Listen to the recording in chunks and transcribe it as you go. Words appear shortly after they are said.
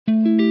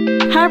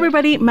Hi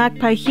everybody,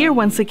 Magpi here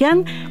once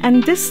again,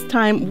 and this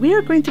time we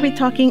are going to be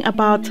talking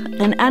about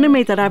an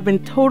anime that I've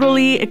been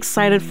totally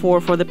excited for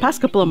the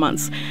past couple of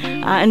months.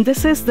 And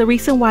this is the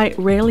reason why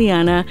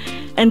Raeliana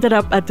ended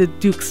up at the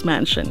Duke's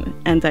mansion.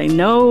 And I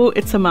know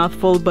it's a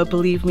mouthful, but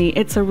believe me,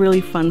 it's a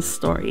really fun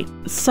story.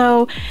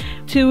 So,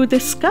 to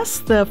discuss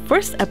the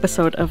first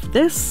episode of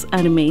this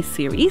anime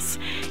series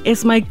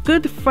is my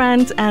good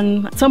friend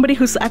and somebody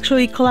who's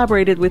actually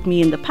collaborated with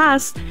me in the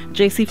past,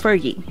 JC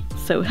Fergie.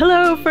 So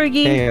hello,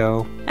 Fergie.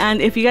 Heyo.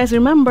 And if you guys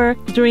remember,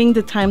 during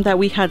the time that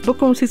we had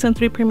Bookworm Season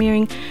 3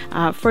 premiering,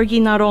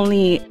 Fergie not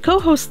only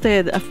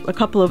co-hosted a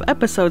couple of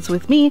episodes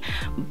with me,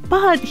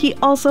 but he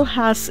also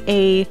has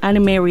a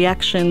anime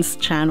reactions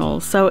channel.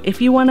 So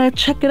if you want to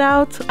check it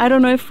out, I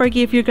don't know if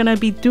Fergie, if you're going to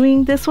be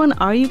doing this one,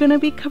 are you going to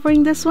be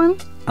covering this one?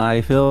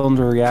 I filmed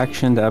a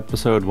reaction to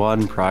episode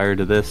 1 prior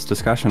to this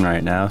discussion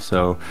right now,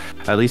 so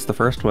at least the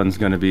first one's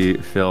going to be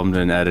filmed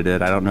and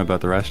edited. I don't know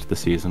about the rest of the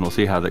season. We'll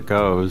see how that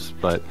goes,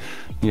 but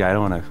yeah, I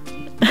don't want to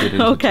get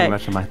into too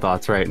much of my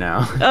thoughts right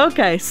now.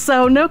 Okay,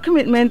 so no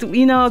commitment.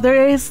 You know,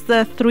 there is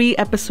the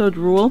 3-episode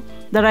rule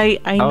that I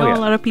know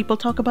a lot of people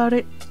talk about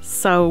it,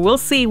 so we'll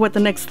see what the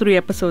next 3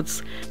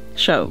 episodes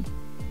show.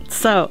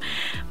 So,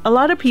 a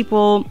lot of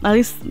people, at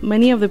least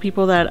many of the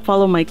people that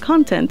follow my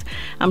content,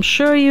 I'm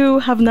sure you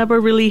have never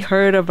really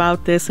heard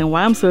about this and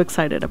why I'm so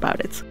excited about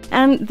it.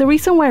 And the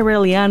reason why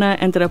Raeliana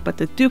ended up at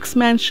the Duke's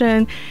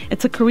mansion,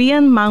 it's a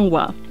Korean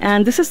manhwa,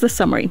 and this is the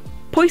summary.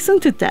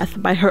 Poisoned to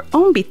death by her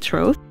own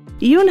betrothed,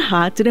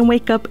 𝙏𝙝𝙖𝙣𝙠 didn't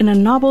wake up in a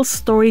novel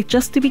story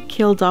just to be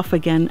killed off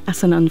again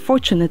as an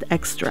unfortunate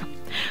extra.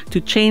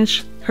 To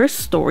change her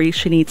story,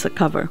 she needs a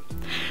cover.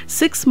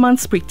 6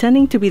 months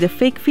pretending to be the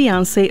fake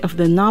fiancé of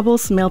the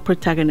novel's male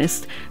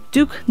protagonist,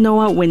 Duke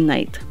Noah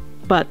Winknight.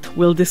 But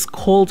will this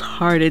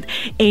cold-hearted,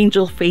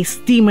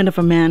 angel-faced demon of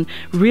a man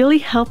really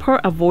help her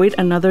avoid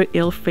another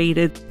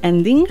ill-fated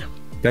ending?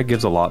 That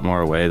gives a lot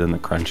more away than the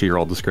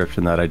Crunchyroll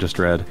description that I just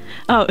read.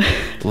 Oh.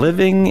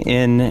 Living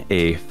in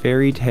a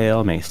fairy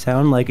tale may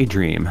sound like a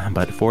dream,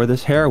 but for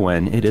this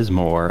heroine, it is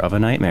more of a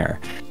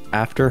nightmare.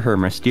 After her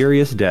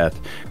mysterious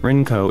death,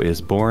 Rinko is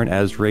born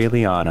as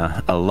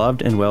Raeliana, a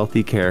loved and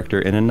wealthy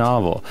character in a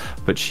novel,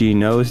 but she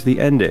knows the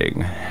ending,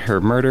 her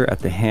murder at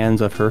the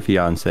hands of her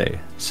fiancé.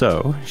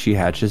 So, she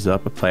hatches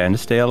up a plan to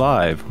stay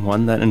alive,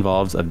 one that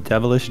involves a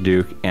devilish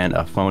duke and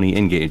a phony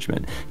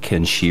engagement.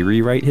 Can she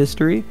rewrite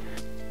history?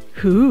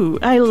 Ooh,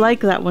 I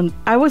like that one.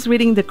 I was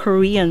reading the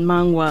Korean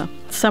manhwa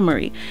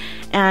summary,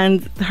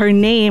 and her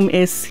name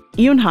is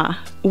𝙏𝙗,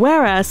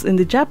 whereas in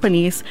the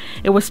Japanese,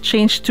 it was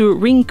changed to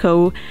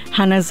Rinko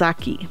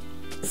Hanazaki.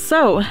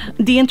 So,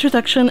 the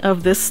introduction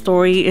of this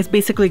story is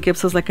basically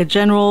gives us like a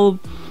general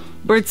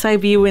bird's eye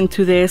view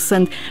into this,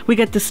 and we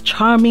get this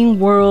charming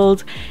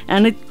world,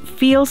 and it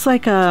feels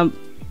like a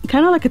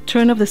kind of like a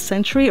turn of the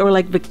century or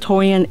like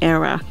Victorian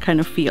era kind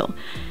of feel.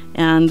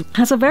 And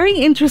has a very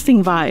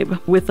interesting vibe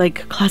with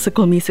like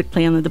classical music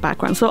playing in the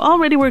background. So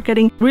already we're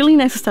getting really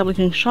nice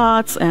establishing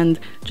shots and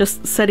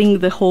just setting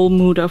the whole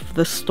mood of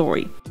the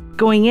story.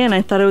 Going in,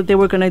 I thought they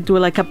were gonna do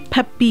like a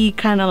peppy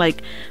kind of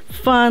like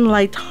fun,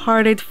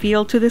 light-hearted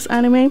feel to this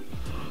anime.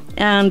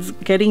 And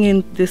getting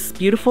in this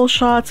beautiful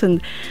shots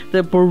and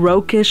the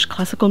Baroque-ish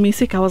classical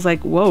music, I was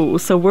like, whoa,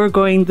 so we're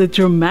going the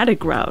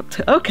dramatic route.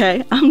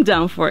 Okay, I'm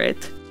down for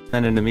it.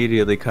 And it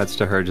immediately cuts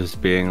to her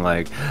just being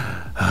like,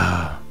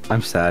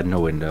 I'm sad in a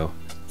window.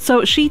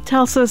 So she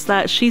tells us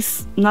that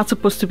she's not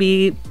supposed to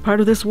be part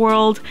of this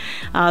world,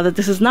 that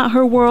this is not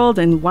her world,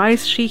 and why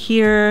is she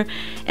here?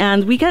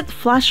 And we get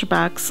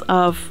flashbacks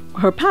of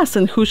her past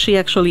and who she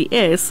actually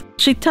is.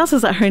 She tells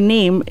us that her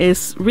name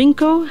is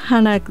Rinko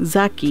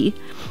Hanazaki,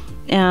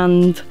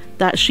 and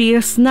that she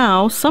is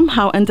now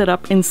somehow ended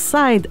up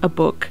inside a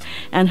book,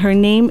 and her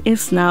name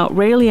is now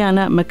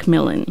Raeliana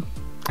Macmillan.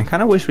 I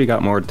kind of wish we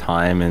got more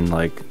time in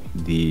like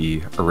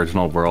the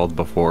original world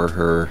before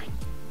her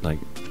like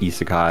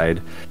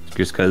isekai'd,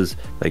 just because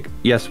like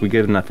yes, we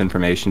get enough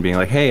information being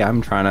like, hey,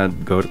 I'm trying to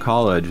go to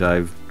college,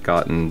 I've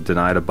gotten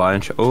denied a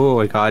bunch, oh,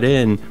 I got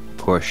in,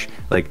 push.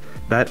 Like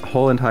that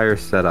whole entire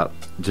setup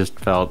just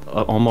felt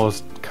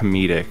almost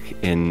comedic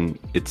in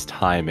its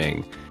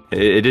timing.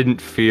 It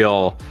didn't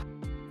feel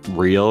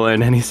real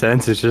in any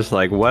sense. It's just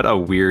like, what a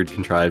weird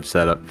contrived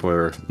setup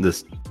for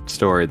this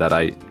story that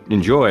I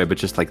enjoy, but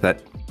just like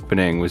that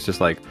opening was just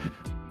like,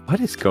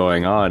 what is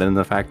going on? And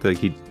the fact that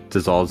he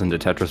dissolves into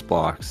Tetris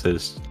blocks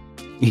is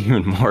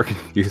even more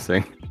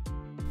confusing.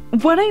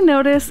 What I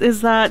noticed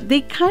is that they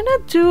kind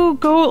of do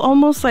go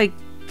almost like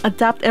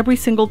adapt every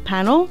single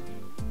panel.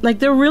 Like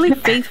they're really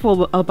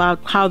faithful about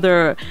how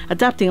they're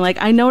adapting.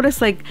 Like I noticed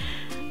like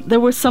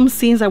there were some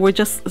scenes that were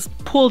just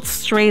pulled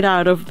straight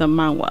out of the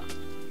manhwa.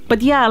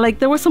 But yeah, like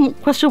there were some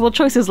questionable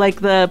choices,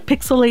 like the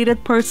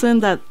pixelated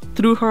person that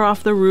threw her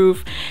off the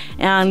roof.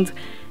 And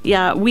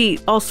yeah, we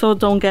also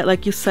don't get,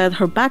 like you said,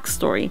 her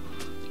backstory.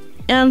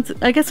 And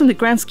I guess in the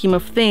grand scheme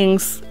of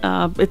things,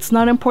 it's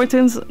not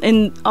important.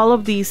 In all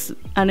of these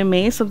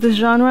animes of this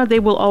genre, they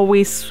will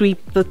always sweep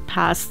the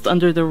past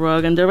under the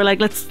rug, and they were like,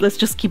 let's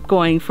just keep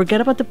going, forget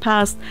about the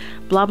past,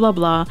 blah blah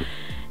blah.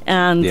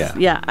 And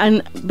yeah,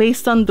 and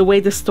based on the way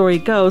the story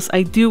goes,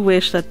 I do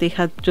wish that they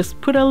had just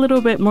put a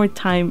little bit more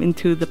time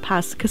into the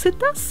past, because it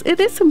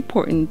is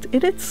important.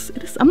 It is,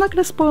 I'm not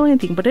going to spoil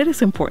anything, but it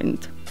is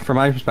important. From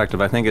my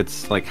perspective, I think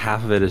it's like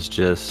half of it is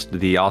just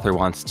the author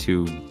wants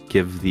to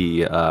give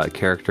the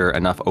character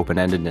enough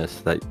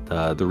open-endedness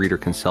that the reader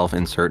can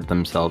self-insert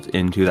themselves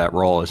into that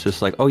role. It's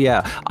just like, oh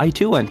yeah, I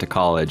too went to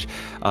college.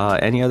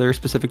 Any other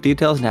specific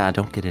details? Nah,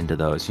 don't get into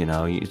those, you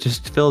know. You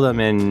just fill them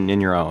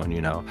in your own,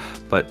 you know.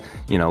 But,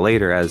 you know,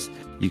 later as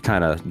you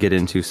kind of get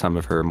into some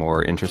of her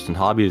more interests and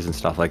hobbies and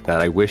stuff like that,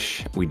 I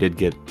wish we did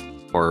get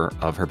more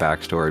of her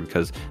backstory,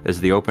 because as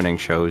the opening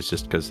shows,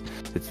 just because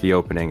it's the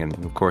opening, and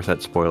of course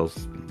that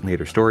spoils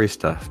later story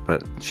stuff,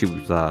 but she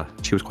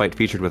was quite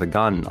featured with a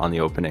gun on the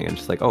opening, and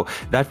just like, oh,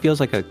 that feels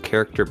like a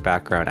character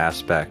background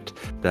aspect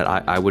that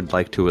I would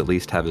like to at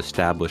least have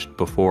established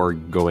before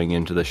going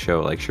into the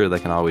show. Like, sure, they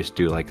can always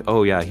do like,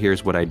 oh yeah,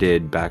 here's what I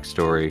did,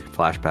 backstory,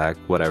 flashback,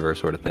 whatever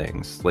sort of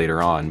things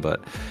later on,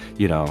 but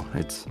you know,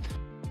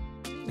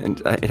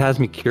 it has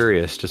me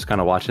curious just kind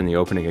of watching the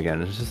opening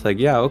again. It's just like,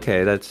 yeah,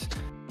 okay,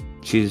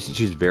 she's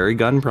very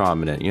gun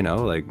prominent, you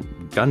know, like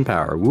gun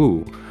power,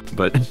 woo.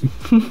 But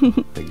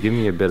like, give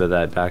me a bit of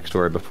that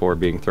backstory before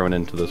being thrown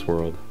into this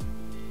world.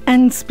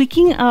 And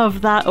speaking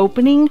of that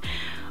opening,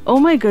 oh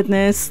my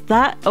goodness,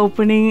 that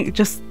opening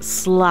just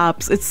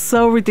slaps. It's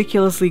so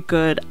ridiculously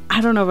good. I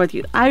don't know about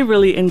you. I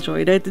really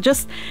enjoyed it.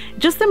 Just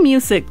the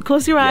music.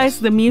 Close your eyes.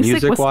 The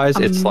music was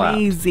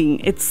amazing.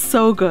 It's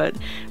so good.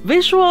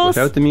 Visuals.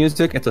 Without the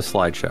music, it's a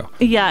slideshow.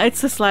 Yeah,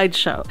 it's a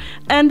slideshow.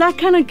 And that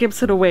kind of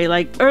gives it away.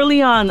 Like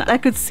early on, I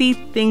could see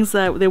things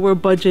that they were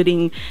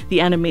budgeting the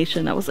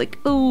animation. I was like,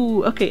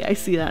 oh, okay, I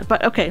see that.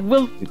 But okay,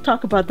 we'll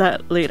talk about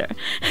that later.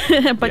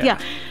 But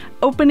yeah.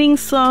 Opening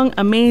song,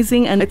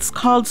 amazing, and it's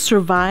called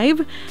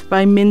Survive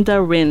by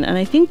Minda Rin, and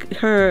I think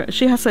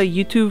she has a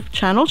YouTube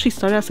channel. She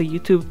started as a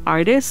YouTube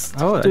artist,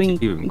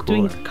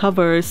 doing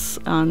covers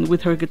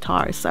with her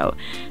guitar, so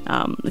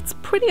it's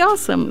pretty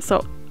awesome.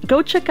 So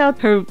go check out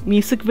her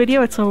music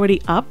video. It's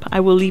already up. I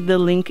will leave the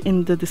link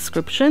in the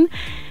description.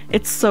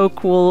 It's so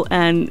cool,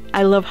 and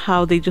I love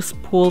how they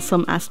just pull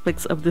some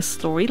aspects of the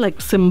story,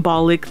 like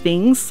symbolic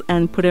things,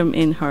 and put them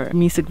in her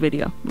music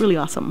video. Really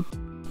awesome.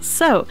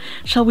 So,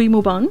 shall we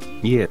move on?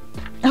 Yeah.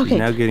 Okay. She's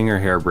now getting her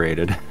hair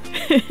braided.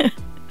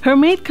 Her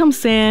maid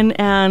comes in,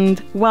 and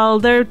while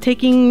they're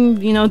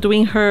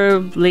doing her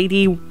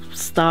lady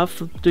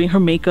stuff, doing her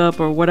makeup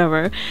or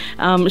whatever,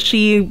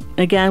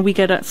 we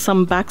get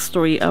some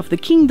backstory of the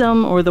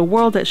kingdom or the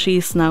world that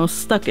she's now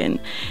stuck in.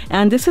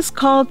 And this is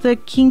called the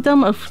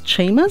Kingdom of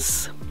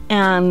𝙏𝙝𝙖𝙣𝙠.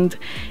 And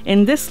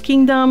in this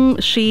kingdom,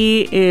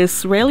 she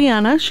is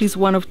Raeliana. She's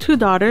one of two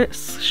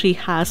daughters. She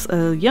has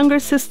a younger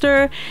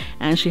sister,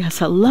 and she has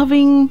a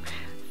loving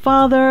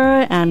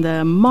father and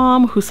a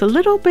mom who's a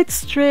little bit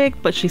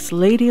strict, but she's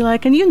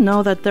ladylike, and you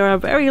know that they're a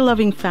very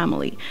loving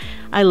family.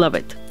 I love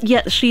it.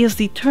 Yet she is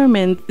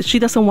determined. She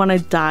doesn't want to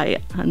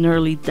die an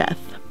early death.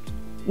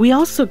 We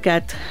also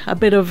get a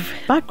bit of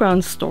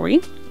background story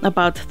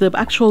about the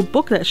actual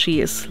book that she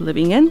is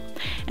living in,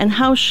 and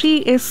how she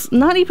is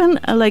not even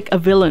like a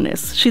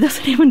villainess. She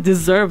doesn't even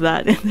deserve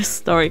that in this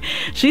story.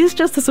 She's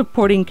just a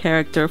supporting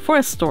character for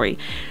a story.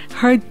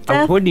 Her death,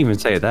 I wouldn't even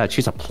say that.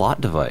 She's a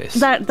plot device.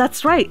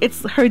 That's right.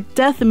 It's her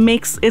death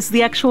is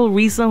the actual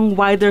reason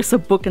why there's a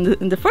book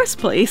in the first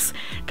place,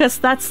 because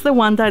that's the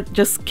one that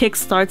just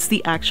kickstarts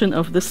the action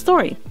of the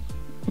story.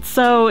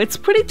 So it's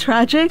pretty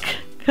tragic,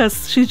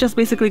 because she's just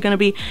basically going to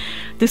be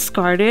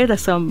discarded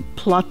as some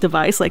plot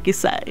device, like you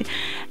say.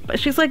 But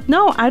she's like,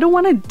 no, I don't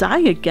want to die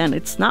again.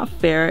 It's not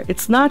fair.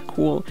 It's not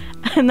cool.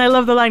 And I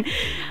love the line,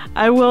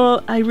 I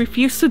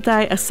refuse to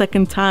die a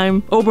second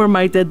time over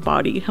my dead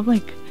body. I'm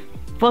like,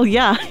 well,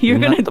 yeah, you're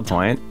going to... Isn't that the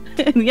point?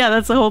 Yeah,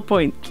 that's the whole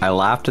point. I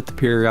laughed at the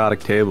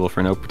periodic table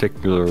for no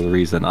particular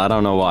reason. I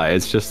don't know why.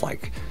 It's just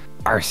like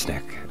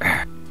arsenic.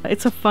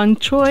 It's a fun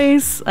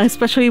choice,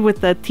 especially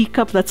with the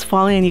teacup that's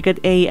falling and you get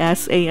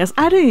AS.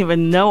 I didn't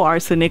even know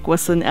arsenic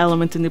was an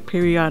element in the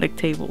periodic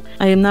table.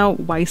 I am now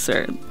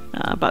wiser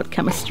about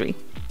chemistry.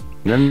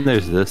 Then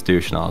there's this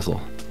douche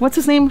nozzle. What's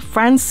his name?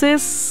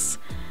 Francis?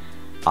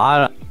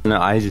 I don't know.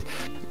 I just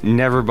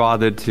never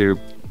bothered to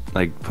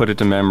put it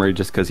to memory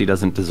just because he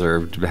doesn't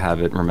deserve to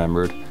have it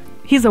remembered.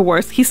 He's the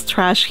worst. He's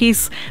trash.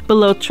 He's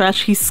below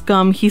trash. He's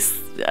scum. He's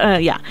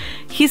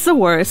the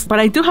worst. But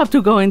I do have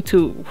to go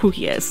into who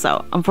he is.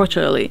 So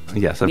unfortunately,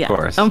 yes, of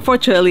course.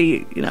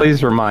 Unfortunately,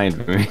 Please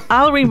remind me.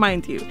 I'll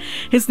remind you.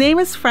 His name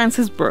is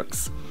Francis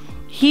Brooks.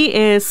 He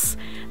is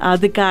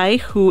the guy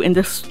who, in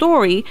the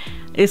story,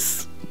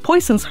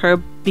 poisons her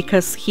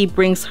because he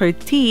brings her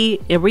tea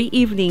every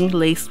evening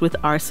laced with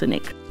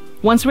arsenic.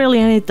 Once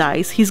Raeliana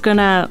dies, he's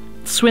gonna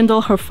swindle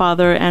her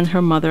father and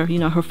her mother,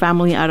 her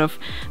family, out of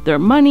their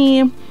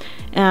money.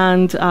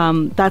 And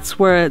that's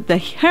where the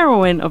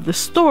heroine of the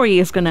story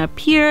is going to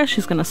appear.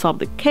 She's going to solve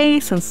the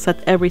case and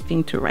set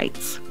everything to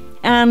rights.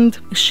 And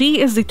she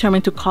is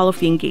determined to call off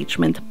the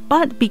engagement.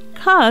 But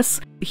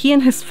because he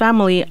and his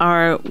family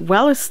are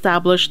well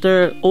established.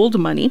 They're old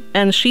money,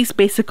 and she's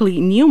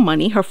basically new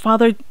money. Her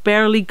father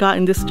barely got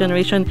in this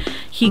generation.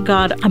 He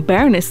got a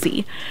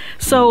baronetcy.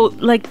 So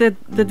like the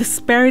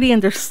disparity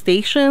in their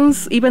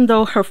stations, even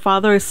though her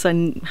father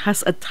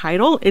has a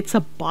title, it's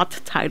a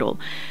bought title,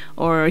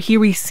 or he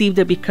received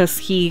it because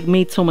he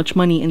made so much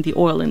money in the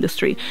oil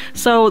industry.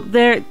 So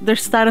their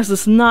status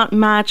does not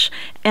match,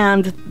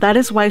 and that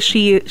is why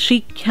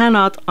she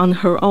cannot on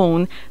her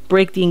own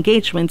break the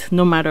engagement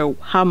no matter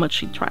how much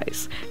she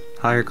tries.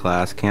 Higher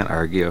class, can't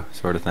argue,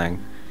 sort of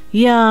thing.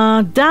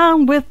 Yeah,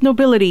 down with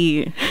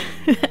nobility.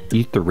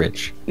 Eat the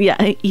rich.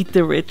 Yeah, eat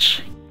the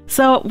rich.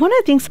 So one of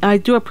the things I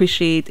do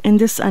appreciate in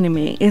this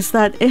anime is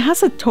that it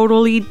has a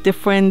totally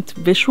different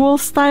visual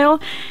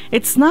style.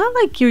 It's not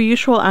like your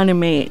usual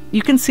anime.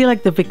 You can see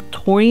like the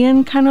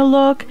Victorian kind of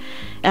look,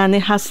 and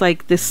it has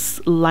like this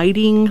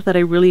lighting that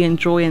I really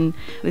enjoy, and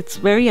it's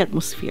very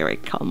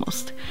atmospheric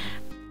almost.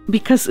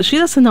 Because she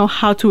doesn't know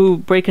how to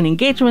break an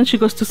engagement, she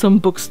goes to some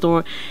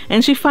bookstore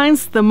and she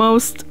finds the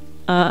most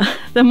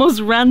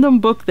random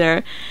book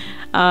there.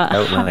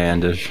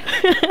 Outlandish.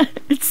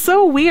 It's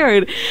so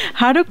weird.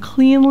 How to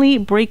cleanly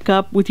break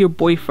up with your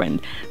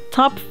boyfriend.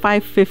 Top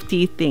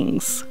 550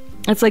 things.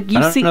 It's like I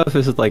don't know if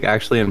this is like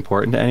actually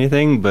important to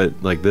anything, but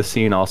like this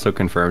scene also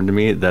confirmed to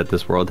me that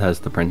this world has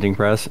the printing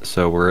press,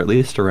 so we're at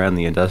least around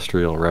the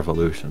Industrial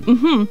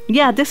Revolution.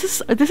 Yeah, this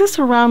is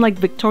around like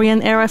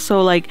Victorian era,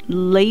 so like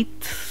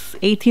late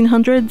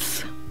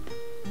 1800s.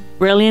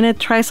 Raeliana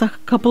tries a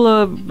couple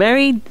of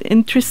very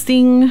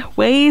interesting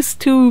ways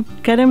to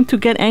get him to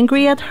get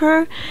angry at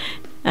her.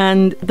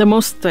 And the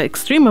most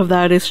extreme of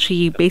that is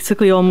she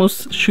basically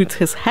almost shoots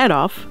his head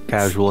off.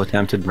 Casual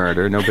attempted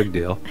murder, no big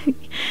deal.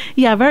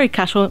 Yeah, very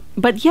casual.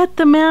 But yet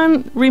the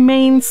man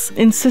remains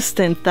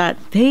insistent that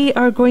they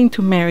are going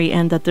to marry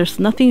and that there's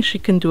nothing she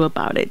can do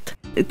about it.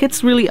 It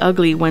gets really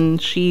ugly when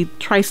she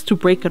tries to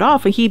break it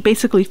off, and he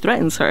basically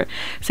threatens her,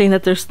 saying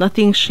that there's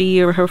nothing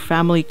she or her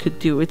family could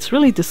do. It's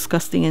really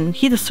disgusting, and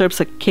he deserves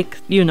a kick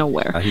you know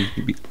where.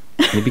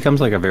 He becomes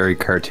like a very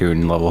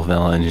cartoon level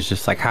villain. He's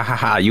just like, ha ha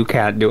ha, you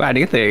can't do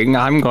anything.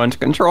 I'm going to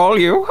control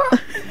you.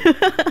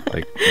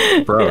 Like,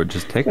 bro,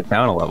 just take it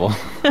down a level.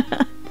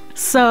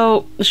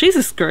 So she's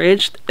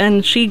discouraged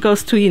and she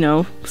goes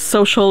to,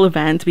 social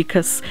event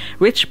because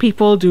rich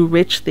people do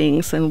rich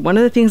things. And one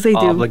of the things they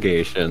do...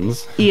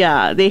 Obligations.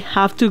 Yeah, they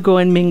have to go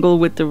and mingle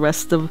with the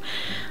rest of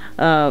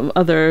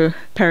other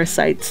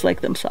parasites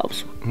like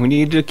themselves. We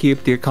need to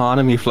keep the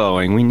economy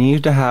flowing. We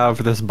need to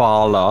have this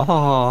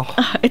ball.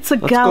 It's a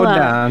let's gala. Go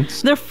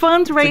dance. They're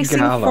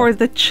fundraising for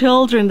the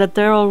children that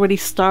they're already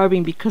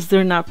starving because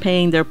they're not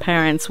paying their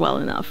parents well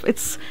enough.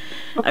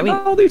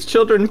 All these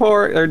children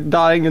are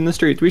dying in the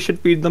streets. We should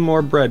feed them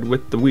more bread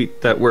with the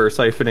wheat that we're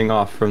siphoning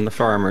off from the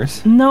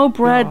farmers. No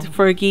bread,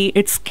 Fergie.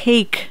 It's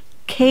cake.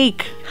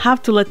 Cake.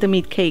 Have to let them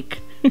eat cake.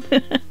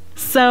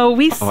 So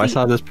we see... I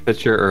saw this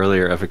picture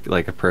earlier of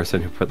a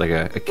person who put like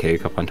a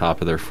cake up on top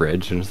of their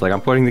fridge, and it's like,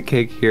 I'm putting the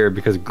cake here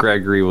because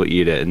Gregory will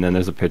eat it. And then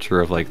there's a picture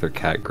of like their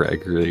cat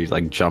Gregory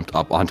like jumped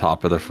up on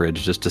top of the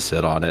fridge just to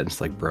sit on it. And it's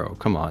like, bro,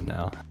 come on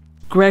now.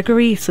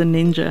 Gregory is a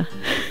ninja.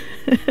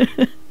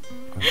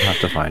 I have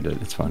to find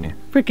it. It's funny.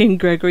 Freaking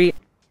Gregory.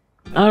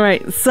 All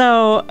right,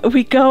 so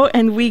we go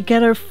and we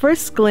get our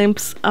first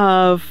glimpse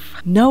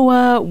of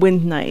Noah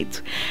Wind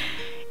Knight.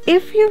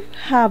 If you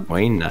have...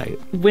 Wayne Knight.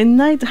 Wind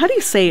Knight? How do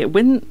you say it?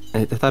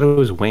 I thought it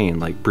was Wayne,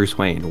 like Bruce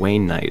Wayne.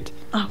 Wayne Knight.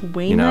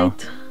 Wayne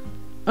Knight?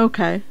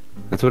 Okay.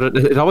 That's what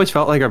it always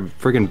felt like a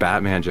friggin'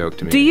 Batman joke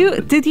to me.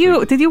 Did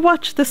you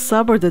watch the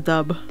sub or the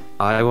dub?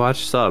 I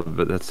watched sub,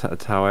 but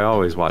that's how I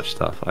always watch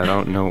stuff. I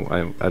don't know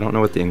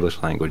what the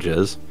English language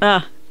is.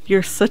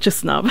 You're such a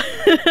snob.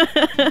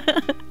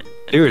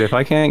 Dude, if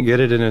I can't get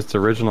it in its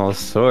original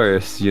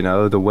source,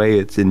 the way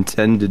it's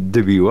intended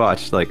to be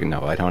watched, like,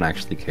 no, I don't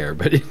actually care,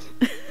 but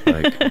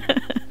like,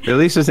 at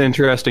least it's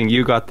interesting.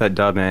 You got that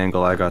dub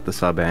angle, I got the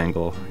sub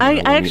angle. I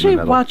actually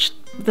watched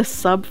the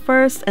sub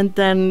first, and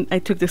then I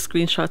took the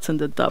screenshots in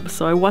the dub,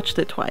 so I watched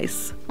it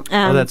twice.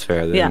 Oh, that's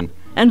fair then. Yeah.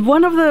 And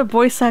one of the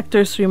voice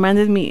actors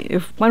reminded me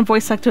of one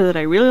voice actor that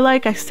I really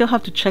like. I still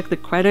have to check the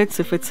credits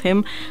if it's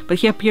him, but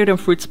he appeared in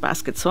Fruits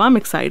Basket, so I'm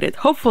excited.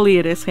 Hopefully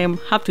it is him.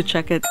 Have to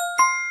check it.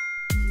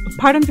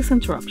 Pardon this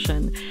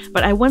interruption,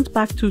 but I went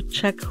back to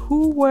check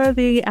who were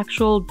the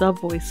actual dub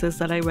voices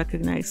that I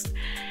recognized.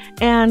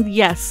 And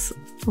yes,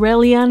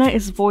 Raeliana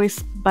is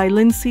voiced by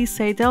Lindsay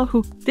Seidel,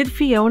 who did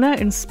Fiona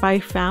in Spy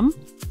Fam.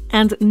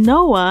 And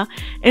Noah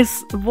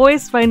is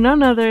voiced by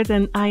none other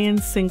than Ian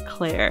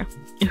Sinclair,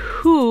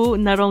 who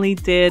not only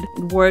did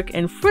work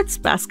in Fruits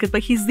Basket,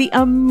 but he's the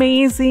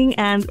amazing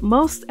and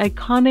most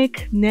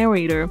iconic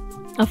narrator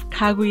of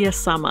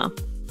Kaguya-sama.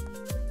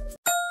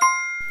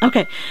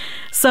 Okay,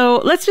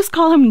 so let's just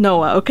call him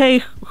Noah,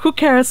 okay? Who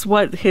cares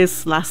what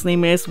his last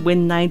name is?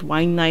 Wind Knight,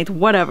 Wine Knight,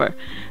 whatever.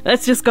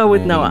 Let's just go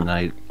with Noah.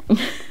 Knight.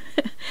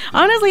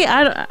 Honestly,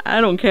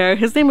 I don't care.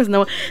 His name is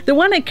Noah. The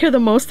one I care the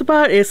most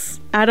about is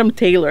Adam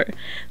Taylor.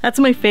 That's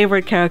my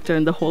favorite character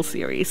in the whole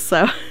series,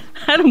 so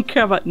I don't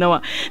care about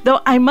Noah.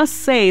 Though I must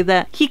say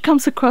that he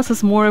comes across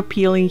as more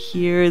appealing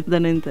here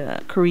than in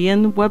the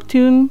Korean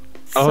webtoon.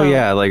 Oh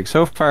yeah, like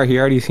so far he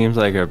already seems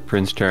like a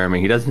Prince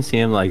Charming. He doesn't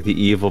seem like the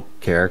evil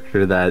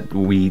character that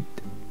we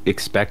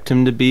expect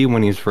him to be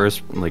when he's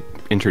first like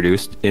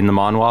introduced in the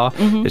manhwa.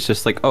 It's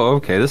just like, oh,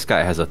 okay, this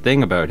guy has a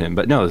thing about him.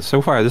 But no,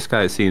 so far this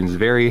guy seems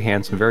very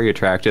handsome, very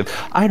attractive.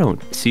 I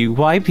don't see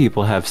why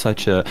people have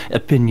such a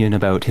opinion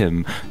about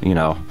him, you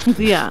know.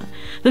 Yeah,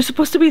 there's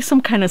supposed to be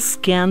some kind of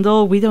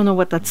scandal. We don't know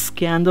what that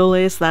scandal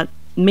is that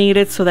made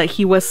it so that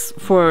he was,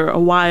 for a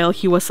while,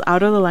 he was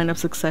out of the line of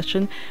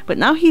succession, but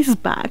now he's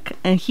back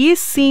and he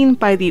is seen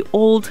by the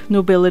old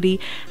nobility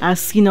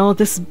as, you know,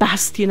 this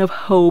bastion of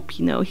hope.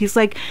 You know, he's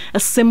like a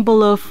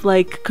symbol of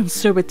like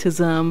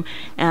conservatism,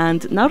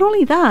 and not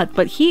only that,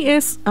 but he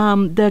is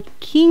the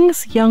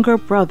king's younger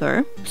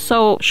brother,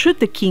 so should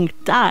the king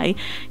die,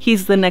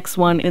 he's the next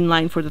one in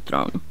line for the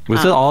throne.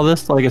 Was it all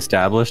this like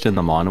established in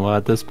the manhwa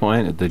at this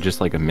point? Did they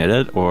just like admit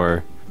it,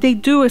 or? They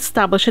do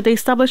establish it. They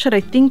establish it, I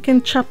think,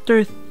 in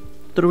chapter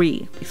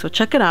 3. So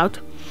check it out.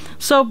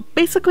 So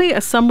basically,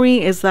 a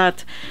summary is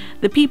that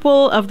the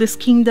people of this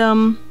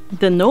kingdom,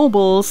 the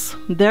nobles,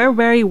 they're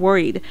very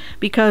worried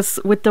because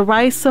with the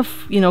rise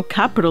of, you know,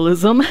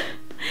 capitalism,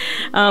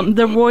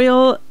 the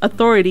royal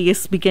authority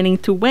is beginning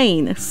to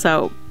wane.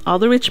 So all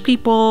the rich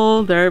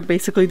people, they're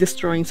basically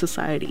destroying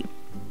society.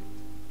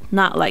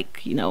 Not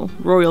like, you know,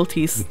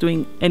 royalties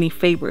doing any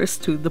favors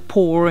to the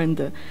poor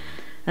and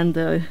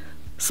the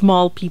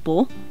small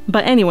people.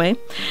 But anyway,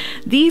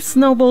 these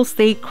nobles,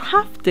 they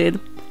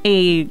crafted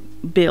a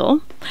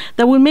bill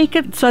that would make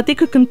it so that they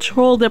could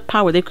control their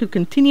power. They could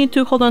continue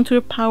to hold on to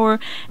their power,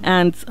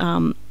 and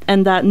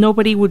that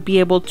nobody would be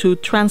able to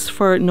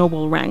transfer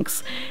noble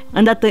ranks,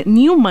 and that the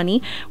new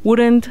money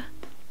wouldn't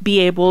be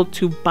able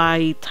to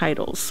buy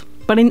titles.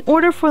 But in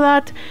order for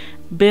that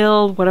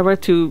bill, whatever,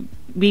 to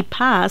be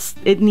passed,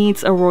 it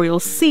needs a royal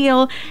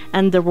seal,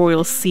 and the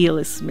royal seal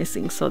is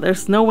missing. So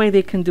there's no way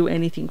they can do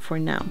anything for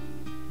now.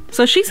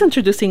 So she's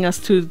introducing us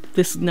to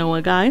this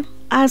Noah guy.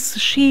 As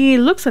she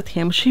looks at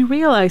him, she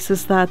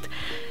realizes that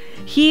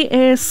he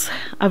is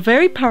a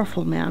very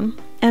powerful man,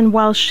 and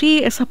while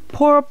she is a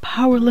poor,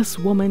 powerless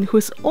woman who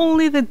is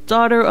only the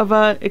daughter of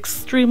an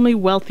extremely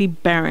wealthy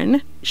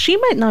baron, she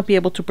might not be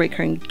able to break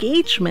her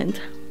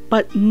engagement,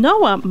 but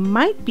Noah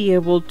might be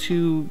able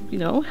to, you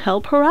know,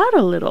 help her out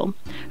a little.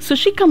 So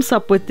she comes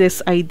up with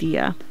this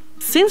idea.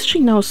 Since she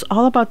knows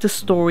all about the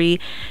story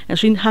and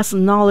she has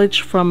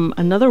knowledge from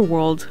another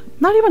world,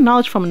 not even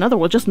knowledge from another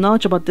world, just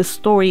knowledge about this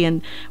story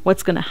and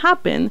what's going to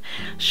happen,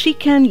 she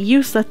can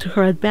use that to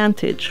her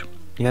advantage.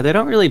 Yeah, they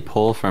don't really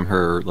pull from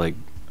her like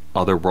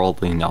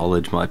otherworldly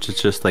knowledge much.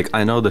 It's just like,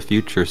 I know the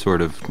future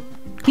sort of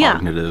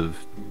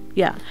cognitive.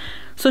 Yeah.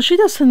 So she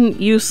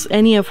doesn't use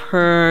any of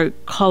her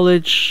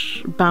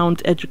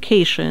college-bound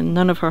education,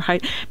 none of her high...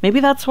 Maybe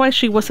that's why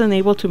she wasn't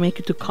able to make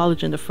it to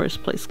college in the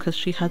first place, because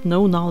she had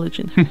no knowledge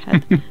in her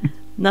head.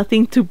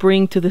 Nothing to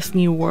bring to this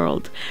new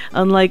world.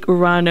 Unlike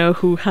Urano,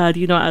 who had,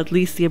 you know, at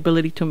least the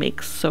ability to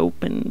make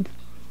soap and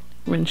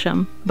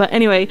rinsham. But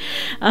anyway,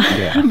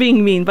 I'm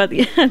being mean, but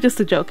yeah,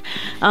 just a joke.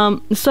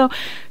 So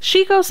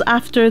she goes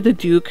after the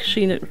Duke.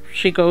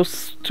 She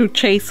goes to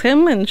chase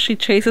him, and she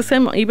chases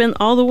him even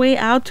all the way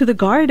out to the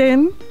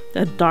garden.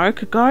 A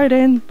dark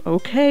garden.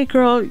 Okay,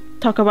 girl,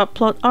 talk about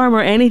plot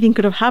armor. Anything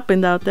could have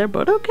happened out there,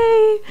 but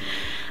okay.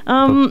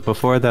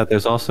 Before that,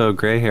 there's also a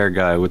gray hair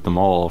guy with the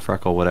mole,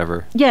 freckle,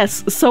 whatever.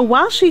 Yes, so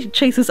while she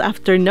chases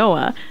after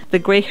Noah, the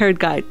gray-haired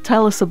guy,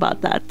 tell us about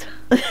that.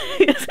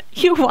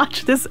 You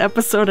watched this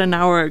episode an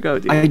hour ago,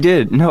 dude. I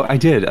did. No, I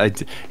did.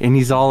 And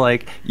he's all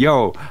like,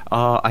 yo,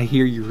 I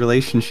hear your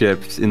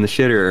relationship's in the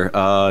shitter.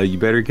 You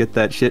better get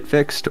that shit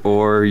fixed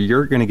or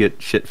you're gonna get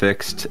shit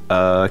fixed.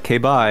 Okay,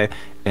 bye.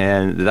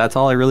 And that's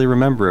all I really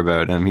remember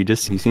about him. He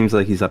seems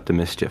like he's up to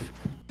mischief.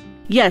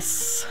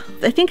 Yes,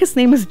 I think his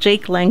name is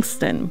Jake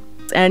Langston,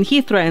 and he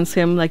threatens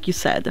him, like you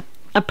said.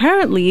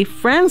 Apparently,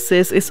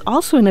 Francis is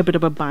also in a bit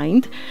of a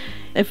bind.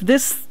 If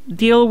this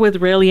deal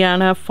with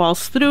Raeliana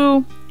falls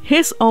through,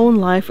 his own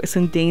life is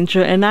in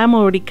danger, and I'm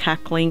already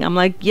cackling. I'm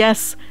like,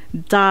 yes,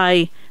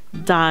 die,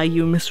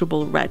 you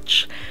miserable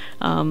wretch.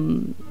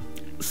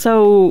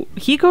 So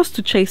he goes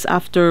to chase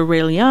after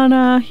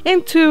Raeliana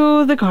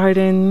into the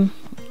garden,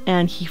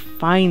 and he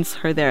finds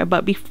her there.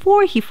 But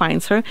before he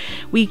finds her,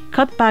 we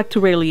cut back to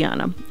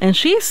Raeliana, and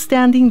she is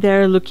standing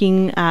there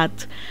looking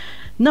at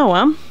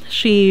Noah.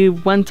 She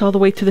went all the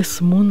way to this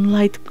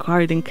moonlight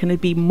garden. Can it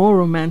be more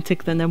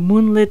romantic than a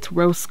moonlit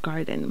rose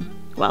garden?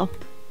 Well,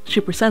 she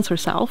presents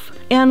herself,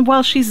 and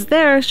while she's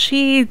there,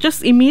 she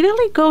just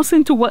immediately goes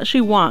into what she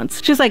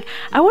wants. She's like,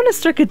 I want to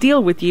strike a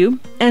deal with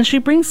you, and she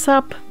brings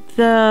up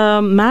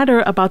the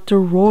matter about the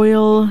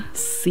royal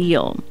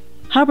seal.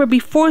 However,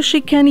 before she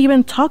can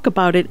even talk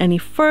about it any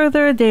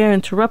further, they are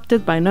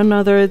interrupted by none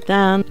other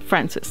than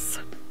Francis.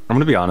 I'm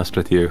gonna be honest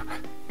with you,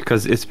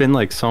 because it's been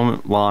like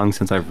so long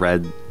since I've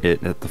read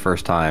it at the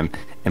first time,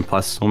 and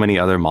plus so many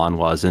other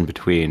manhwas in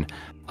between.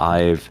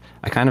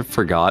 I kind of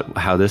forgot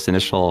how this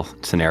initial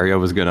scenario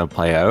was going to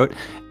play out.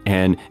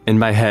 And in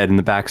my head, in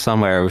the back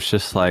somewhere, it was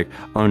just like,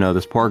 oh no,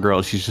 this poor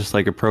girl, she's just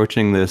like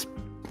approaching this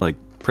like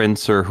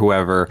prince or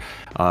whoever,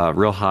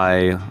 real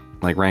high,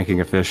 like ranking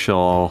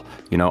official,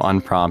 you know,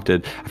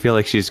 unprompted. I feel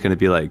like she's going to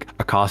be like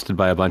accosted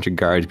by a bunch of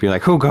guards, be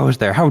like, who goes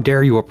there? How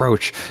dare you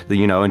approach?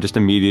 You know, and just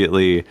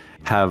immediately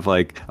have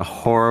like a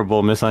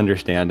horrible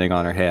misunderstanding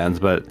on her hands.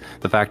 But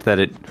the fact that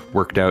it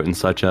worked out in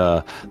such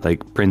a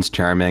like Prince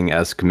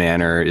Charming-esque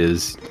manner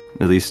is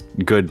at least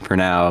good for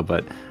now.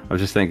 But I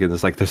was just thinking,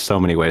 there's so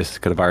many ways this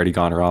could have already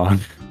gone wrong.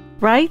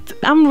 Right?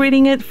 I'm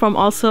reading it from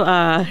also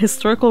a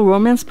historical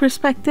romance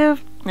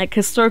perspective. Like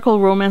historical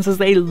romances,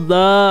 they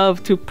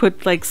love to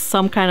put like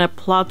some kind of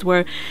plot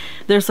where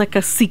there's like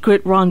a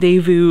secret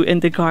rendezvous in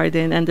the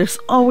garden and there's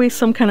always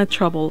some kind of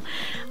trouble.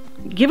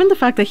 Given the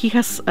fact that he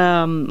has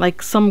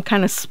like some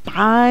kind of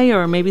spy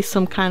or maybe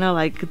some kind of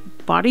like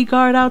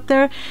bodyguard out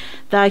there,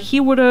 that he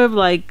would have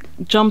like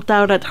jumped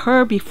out at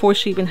her before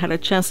she even had a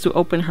chance to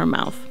open her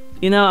mouth.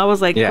 You know, I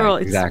was like, yeah, girl,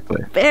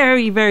 exactly. It's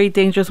very, very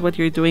dangerous what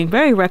you're doing.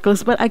 Very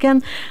reckless. But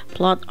again,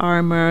 plot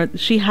armor.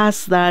 She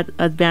has that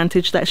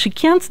advantage that she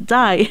can't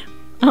die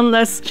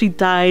unless she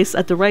dies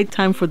at the right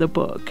time for the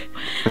book.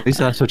 At least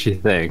that's what she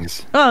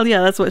thinks. Well,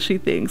 yeah, that's what she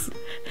thinks.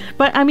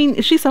 But I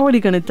mean, she's already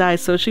gonna die,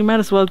 so she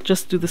might as well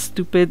just do the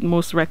stupid,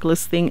 most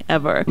reckless thing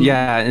ever.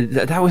 Yeah,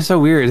 that was so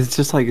weird. It's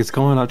just like, it's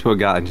going up to a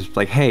guy and just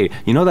like, hey,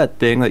 you know that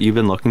thing that you've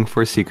been looking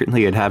for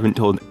secretly and haven't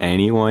told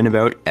anyone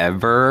about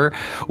ever?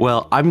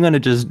 Well, I'm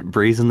gonna just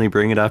brazenly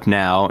bring it up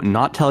now,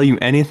 not tell you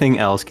anything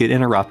else, get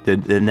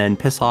interrupted, and then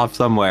piss off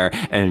somewhere,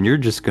 and you're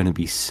just gonna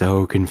be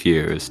so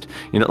confused.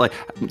 You know, like,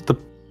 the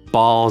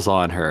balls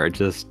on her,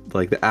 just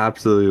like the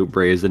absolute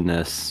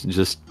brazenness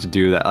just to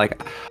do that.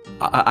 Like,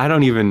 I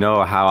don't even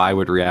know how I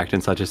would react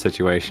in such a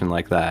situation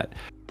like that.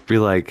 Be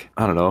like,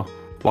 I don't know,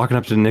 walking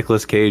up to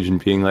Nicolas Cage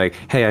and being like,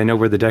 hey, I know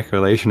where the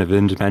Declaration of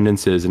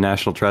Independence is, a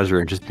national treasure,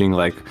 and just being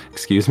like,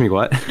 excuse me,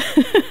 what?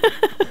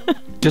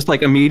 Just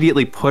like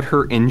immediately put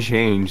her in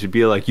chains and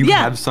be like, you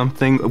have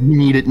something, we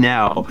need it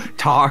now.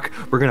 Talk,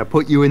 we're gonna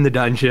put you in the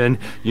dungeon,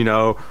 you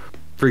know,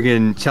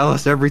 friggin' tell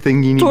us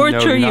everything you need to know.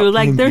 Torture you,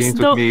 like there's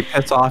no...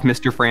 Piss off,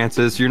 Mr.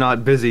 Francis, you're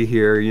not busy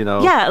here, you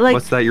know. Yeah, like...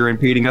 What's that you're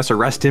impeding us?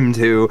 Arrest him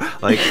too.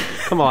 Like,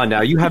 come on now,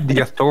 you have the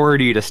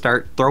authority to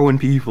start throwing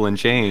people in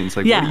chains.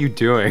 Like, what are you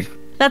doing?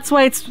 That's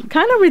why it's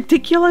kind of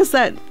ridiculous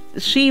that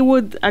she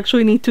would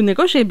actually need to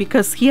negotiate,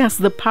 because he has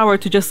the power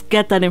to just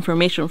get that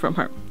information from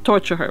her,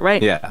 torture her,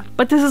 right? Yeah.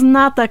 But this is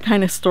not that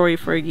kind of story,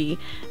 Fergie.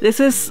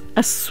 This is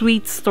a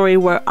sweet story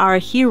where our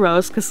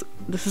heroes, because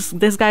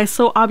this guy is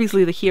so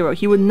obviously the hero,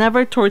 he would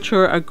never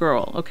torture a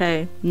girl,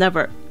 okay?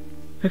 Never.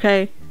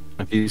 Okay?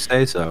 If you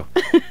say so.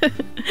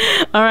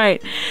 All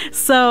right.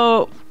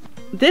 So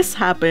this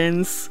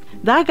happens.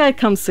 That guy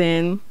comes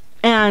in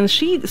and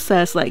she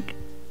says like,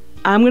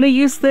 I'm gonna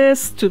use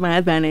this to my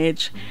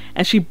advantage,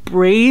 and she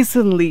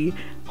brazenly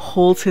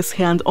holds his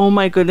hand. Oh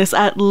my goodness,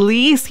 at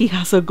least he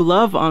has a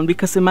glove on,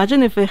 because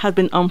imagine if it had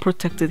been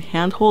unprotected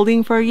hand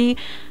holding, Fergie.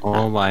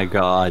 Oh my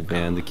god,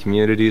 man, the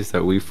communities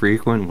that we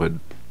frequent would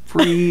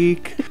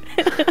freak.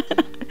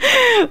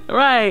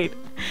 Right.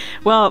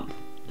 Well,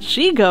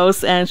 she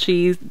goes and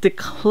she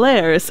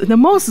declares in the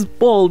most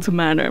bold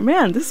manner,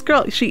 man, this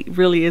girl, she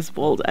really is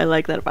bold. I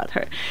like that about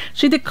her.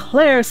 She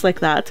declares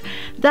like that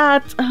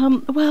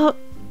well,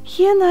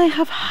 he and I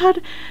have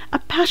had a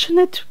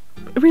passionate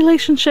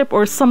relationship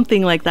or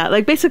something like that.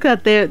 Like basically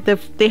that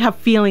they have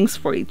feelings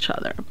for each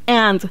other.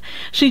 And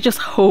she just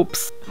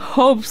hopes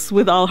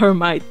with all her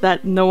might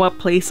that Noah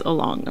plays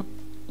along.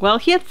 Well,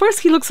 at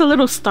first he looks a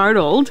little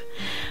startled,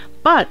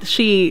 but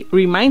she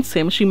reminds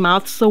him, she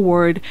mouths the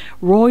word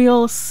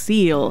royal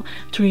seal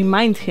to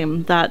remind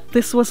him that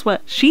this was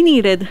what she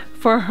needed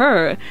for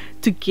her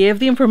to give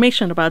the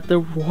information about the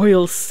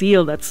royal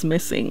seal that's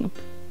missing.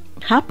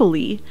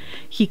 Happily,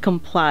 he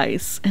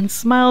complies and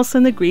smiles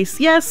and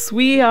agrees. Yes,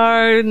 we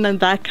are in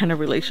that kind of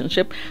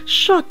relationship.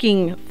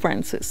 Shocking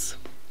Francis.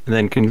 And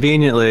then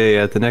conveniently,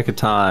 at the nick of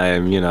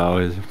time, you know,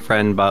 his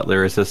friend,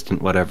 butler,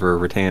 assistant, whatever,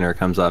 retainer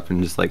comes up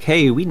and just like,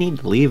 hey, we need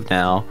to leave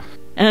now.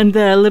 And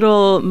the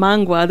little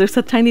Manhwa, there's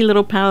a tiny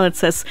little panel that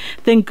says,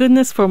 thank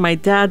goodness for my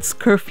dad's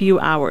curfew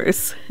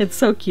hours. It's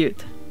so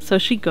cute. So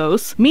she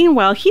goes.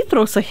 Meanwhile, he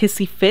throws a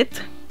hissy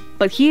fit,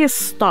 but he is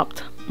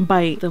stopped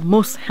by the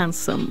most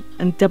handsome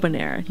and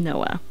debonair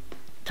Noah.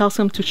 Tells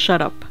him to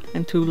shut up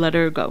and to let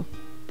her go.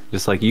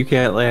 Just like, you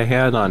can't lay a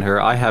hand on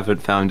her, I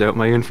haven't found out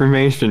my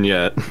information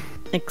yet.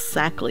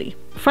 Exactly.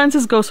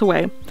 Francis goes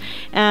away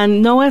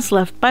and Noah's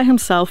left by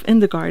himself in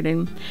the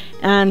garden,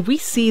 and we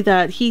see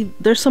that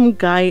there's some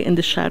guy in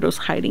the shadows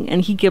hiding,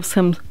 and he gives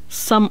him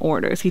some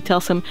orders. He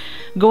tells him,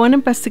 go and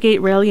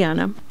investigate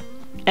Raeliana,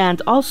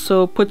 and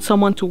also put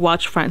someone to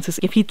watch Francis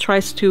if he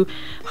tries to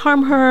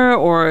harm her,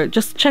 or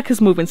just check his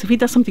movements. If he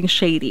does something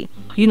shady,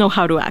 you know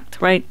how to act,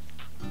 right?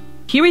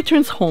 He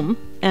returns home,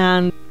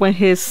 and when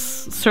his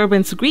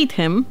servants greet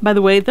him, by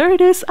the way, there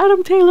it is,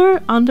 Adam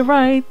Taylor on the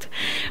right.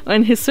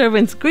 When his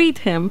servants greet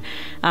him,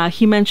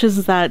 he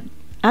mentions that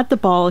at the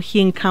ball he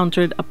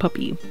encountered a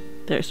puppy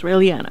there's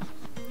Raeliana.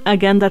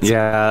 Again, that's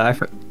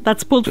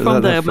that's pulled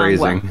from the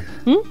phrasing.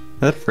 Manhwa.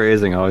 That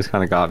phrasing always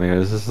kind of got me. It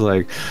was just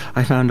like,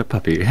 I found a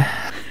puppy.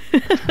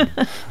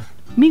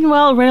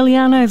 Meanwhile,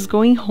 Raeliana is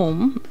going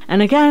home,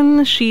 and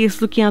again, she is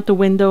looking out the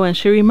window and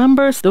she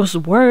remembers those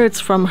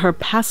words from her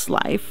past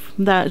life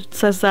that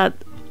says that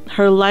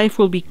her life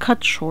will be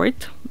cut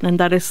short, and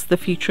that is the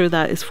future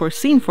that is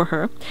foreseen for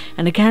her.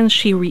 And again,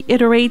 she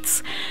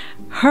reiterates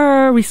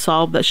her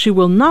resolve that she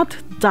will not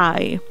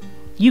die.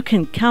 You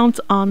can count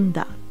on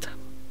that.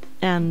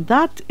 And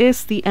that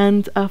is the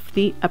end of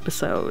the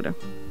episode.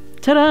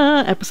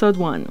 Ta-da! Episode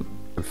 1.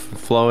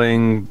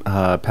 Flowing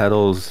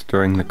petals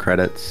during the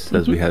credits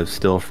as we have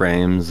still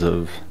frames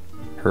of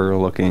her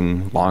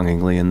looking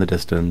longingly in the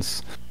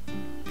distance.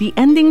 The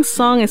ending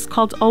song is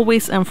called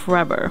Always and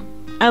Forever.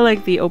 I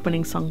like the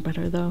opening song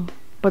better though,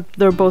 but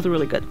they're both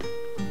really good.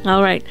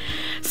 Alright,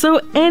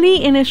 so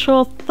any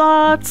initial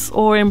thoughts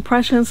or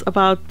impressions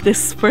about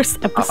this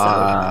first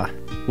episode?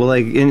 Well,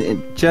 like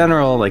in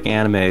general, like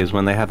animes,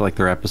 when they have like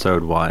their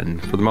episode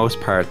 1, for the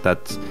most part,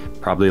 that's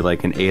probably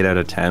like an 8 out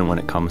of 10 when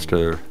it comes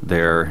to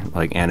their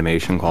like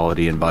animation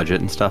quality and budget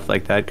and stuff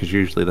like that, because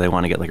usually they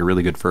want to get like a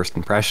really good first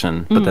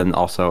impression, but then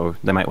also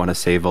they might want to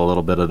save a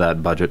little bit of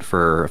that budget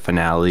for a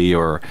finale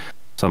or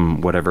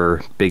some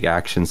whatever big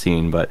action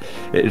scene. But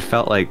it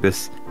felt like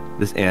this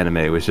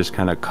anime was just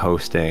kind of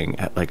coasting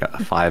at like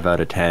a 5 out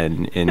of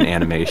 10 in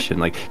animation.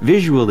 Like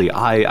visually,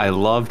 I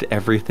loved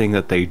everything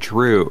that they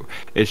drew.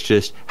 It's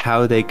just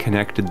how they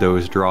connected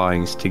those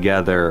drawings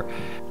together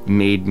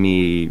made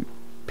me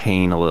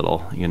pain a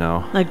little, you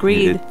know.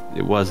 Agreed.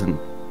 It wasn't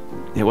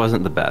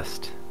the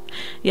best.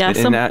 Yeah,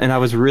 and I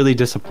was really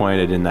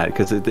disappointed in that,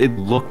 because it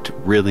looked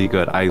really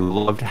good. I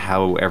loved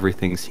how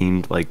everything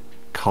seemed like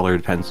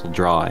colored pencil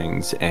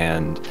drawings,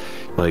 and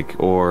like,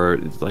 or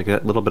like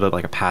a little bit of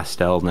like a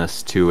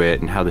pastelness to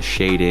it, and how the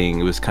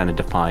shading was kind of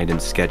defined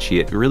and sketchy.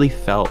 It really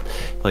felt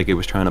like it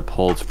was trying to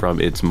pull from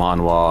its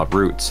manhwa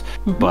roots.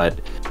 But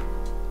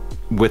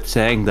with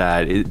saying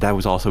that, that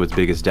was also its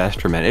biggest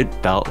detriment. It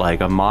felt like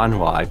a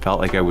manhwa. I felt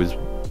like I was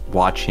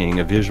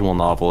watching a visual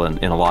novel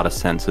in a lot of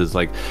senses.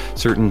 Like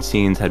certain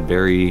scenes had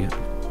very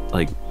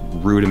like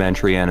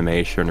rudimentary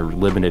animation or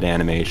limited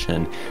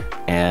animation,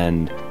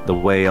 and the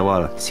way a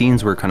lot of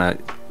scenes were kind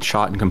of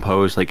shot and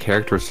composed, like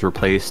characters were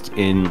placed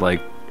in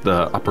like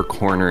the upper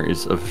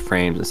corners of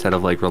frames instead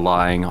of like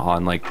relying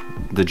on like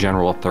the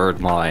general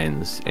third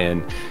lines,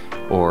 and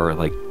or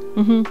like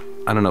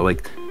I don't know,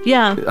 like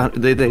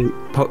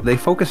they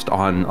focused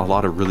on a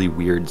lot of really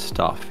weird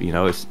stuff, you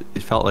know. It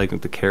felt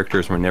like the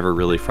characters were never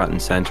really front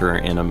and center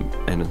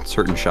in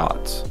certain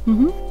shots.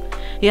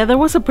 Yeah, there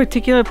was a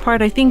particular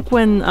part, I think,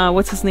 when,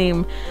 what's his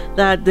name?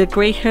 That the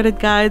gray-headed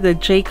guy, the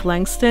Jake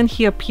Langston,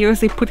 he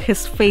appears, they put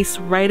his face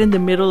right in the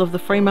middle of the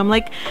frame. I'm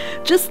like,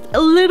 just a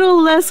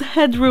little less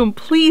headroom,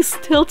 please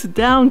tilt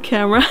down,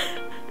 camera.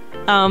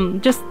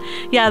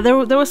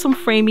 There were some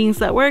framings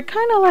that were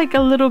kind of like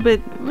a little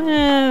bit,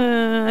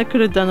 I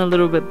could have done a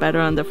little bit better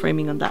on the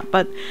framing on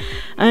that.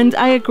 And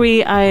I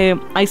agree,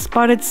 I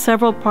spotted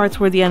several parts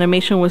where the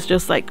animation was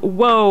just like,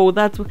 whoa,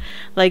 that's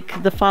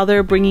like the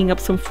father bringing up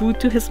some food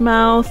to his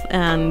mouth,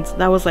 and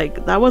that was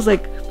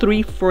like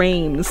 3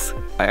 frames.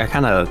 I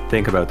kind of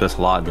think about this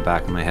a lot in the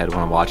back of my head when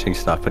I'm watching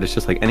stuff, but it's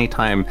just like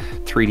anytime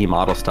 3D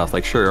model stuff,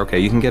 like sure, okay,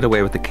 you can get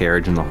away with the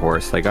carriage and the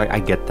horse, like I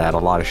get that, a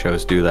lot of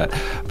shows do that,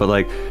 but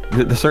like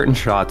the certain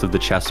shots of the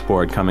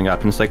chessboard coming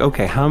up, and it's like,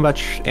 okay, how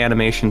much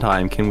animation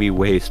time can we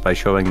waste by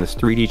showing this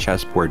 3D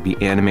chessboard be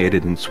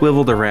animated and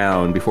swiveled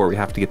around before we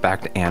have to get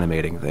back to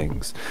animating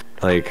things?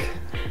 Like,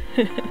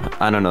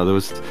 I don't know, there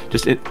was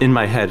just in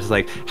my head, it's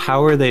like,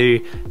 how are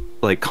they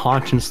like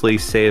consciously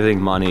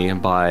saving money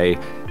by,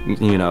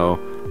 you know,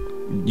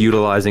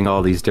 utilizing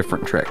all these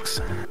different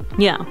tricks?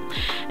 Yeah,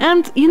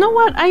 and you know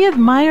what? I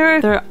admire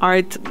their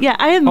art. Yeah,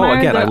 I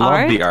admire their art.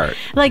 I love the art.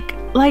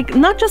 Like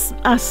not just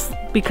us,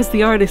 because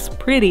the art is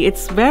pretty.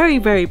 It's very,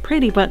 very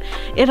pretty, but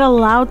it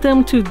allowed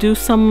them to do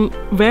some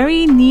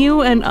very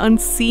new and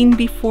unseen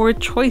before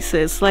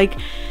choices. Like,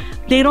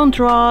 they don't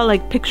draw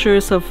like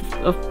pictures of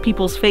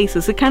people's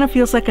faces. It kind of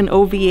feels like an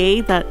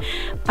OVA that,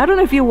 I don't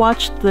know if you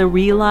watched the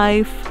real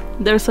life.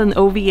 There's an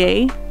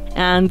OVA,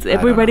 and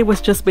everybody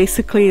was just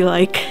basically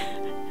like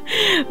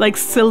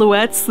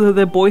silhouettes.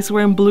 The boys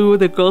were in blue,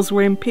 the girls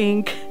were in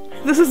pink.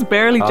 This is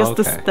barely just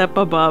a step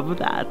above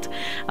that.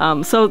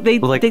 So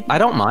I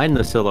don't mind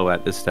the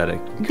silhouette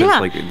aesthetic,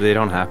 because like they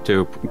don't have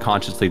to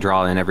consciously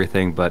draw in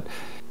everything, but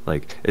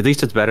like at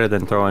least it's better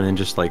than throwing in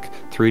just like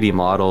 3D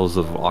models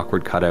of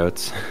awkward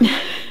cutouts.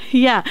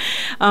 Yeah,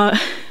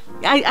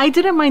 I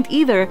didn't mind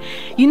either.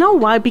 You know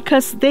why?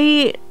 Because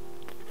the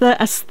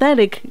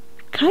aesthetic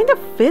kind of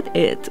fit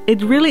it.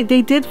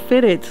 They did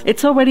fit it.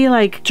 It's already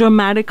like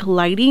dramatic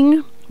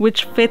lighting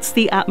which fits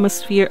the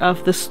atmosphere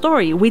of the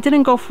story. We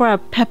didn't go for a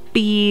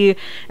peppy,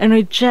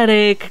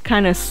 energetic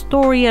kind of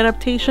story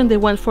adaptation. They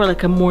went for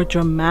like a more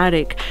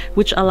dramatic,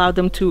 which allowed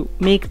them to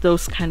make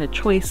those kind of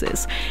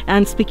choices.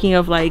 And speaking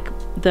of like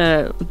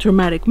the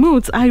dramatic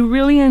moods, I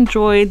really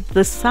enjoyed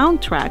the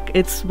soundtrack.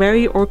 It's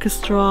very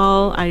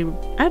orchestral. I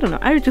don't know,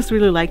 I just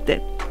really liked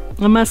it.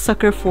 I'm a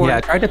sucker for. Yeah,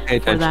 I tried to pay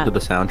attention to the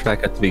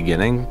soundtrack at the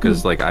beginning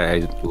because like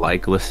I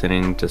like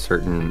listening to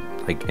certain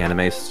like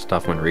anime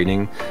stuff when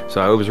reading,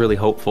 so I was really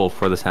hopeful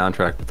for the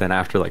soundtrack, but then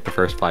after like the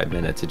first 5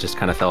 minutes it just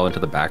kind of fell into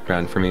the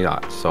background for me,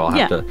 so I'll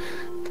have to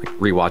like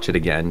rewatch it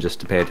again just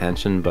to pay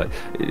attention. But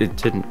it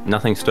didn't,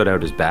 nothing stood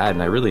out as bad,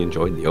 and I really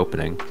enjoyed the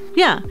opening.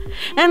 Yeah,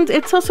 and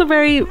it's also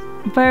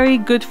very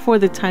good for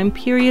the time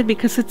period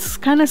because it's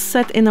kind of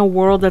set in a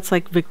world that's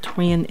like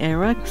Victorian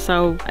era,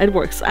 so it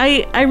works.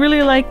 I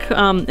really like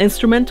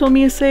instrumental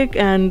music,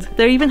 and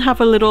they even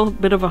have a little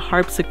bit of a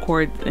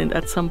harpsichord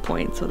at some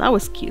point, so that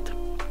was cute.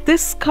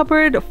 This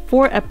covered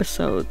 4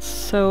 episodes.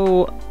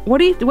 So what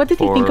did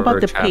you think about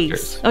the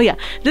pace? Oh yeah,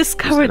 this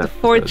covered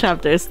 4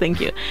 chapters.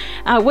 Thank you.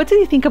 What did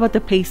you think about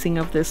the pacing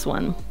of this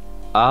one?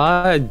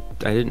 I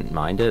didn't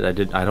mind it.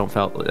 I don't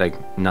felt like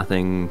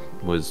nothing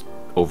was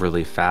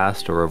overly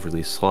fast or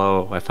overly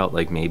slow. I felt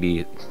like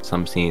maybe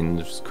some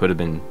scenes could have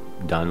been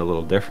done a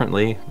little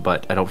differently,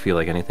 but I don't feel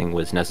like anything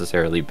was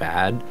necessarily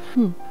bad.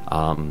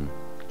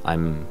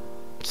 I'm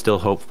still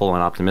hopeful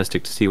and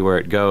optimistic to see where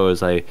it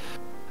goes. I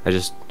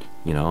just,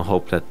 you know,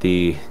 hope that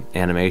the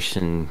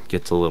animation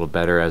gets a little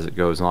better as it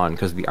goes on,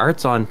 because the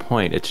art's on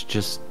point. It's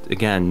just,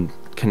 again,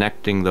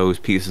 connecting those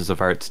pieces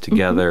of arts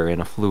together in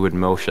a fluid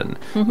motion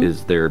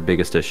is their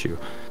biggest issue.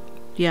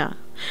 Yeah.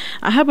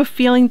 I have a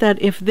feeling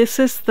that if this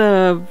is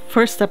the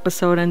first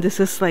episode and this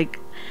is like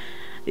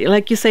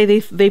you say,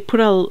 they put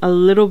a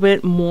little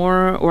bit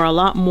more or a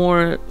lot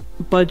more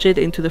budget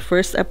into the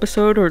first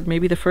episode, or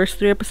maybe the first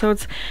 3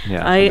 episodes.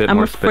 Yeah, I'm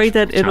afraid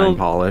that it'll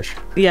polish.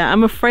 Yeah,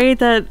 I'm afraid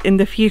that in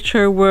the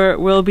future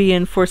we'll be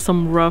in for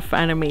some rough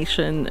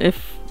animation.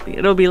 If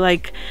it'll be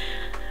like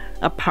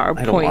a PowerPoint.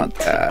 I don't want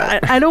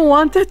that. I don't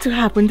want that to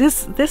happen.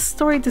 This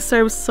story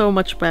deserves so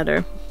much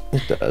better.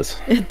 It does.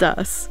 It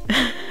does.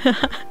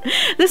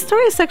 This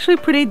story is actually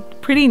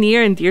pretty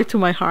near and dear to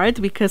my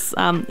heart because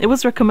it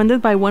was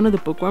recommended by one of the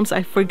bookworms.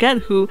 I forget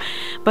who,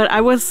 but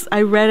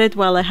I read it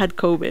while I had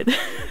COVID.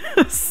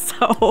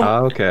 So.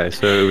 Oh, okay,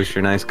 so it was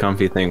your nice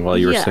comfy thing while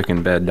you were sick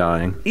in bed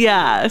dying.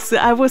 Yeah, so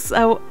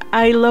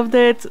I loved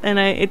it, and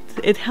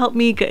it helped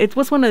me. It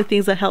was one of the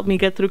things that helped me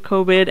get through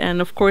COVID. And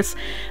of course,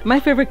 my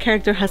favorite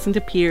character hasn't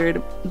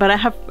appeared, but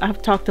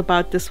I've talked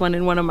about this one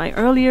in one of my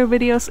earlier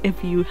videos.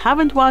 If you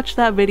haven't watched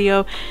that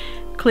video,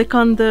 click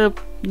on the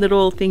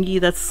little thingy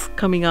that's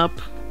coming up,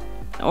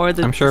 or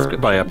the I'm sure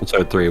by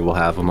episode 3 we'll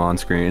have him on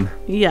screen.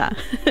 Yeah.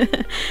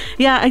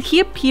 Yeah, he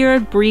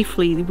appeared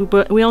briefly,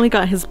 but we only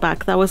got his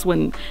back. That was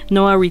when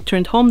Noah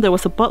returned home. There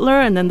was a butler,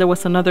 and then there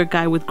was another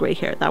guy with gray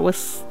hair. That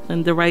was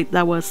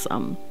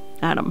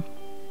Adam.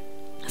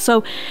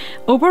 So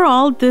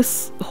overall,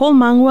 this whole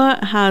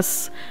manhwa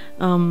has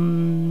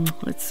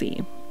let's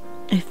see,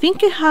 I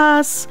think it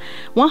has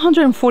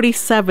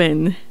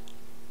 147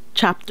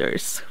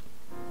 chapters.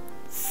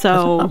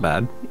 So that's not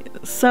bad.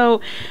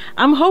 So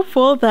I'm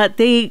hopeful that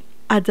they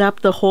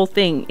adapt the whole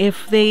thing.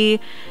 If they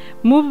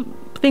move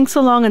things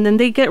along and then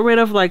they get rid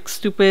of like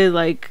stupid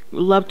like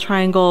love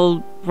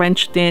triangle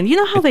wrenched in, you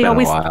know how they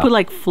always put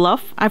like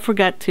fluff? I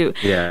forget to.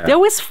 Yeah. They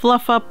always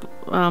fluff up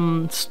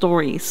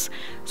stories.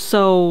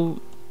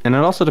 So. And it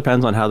also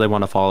depends on how they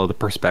want to follow the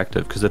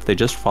perspective, because if they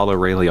just follow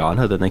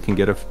Raeliana, then they can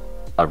get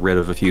rid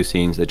of a few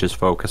scenes that just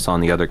focus on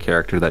the other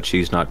character that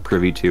she's not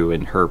privy to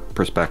in her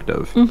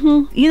perspective.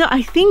 You know,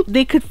 I think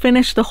they could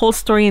finish the whole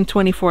story in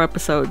 24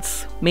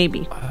 episodes,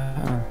 maybe.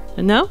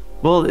 No?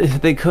 Well,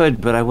 they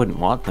could, but I wouldn't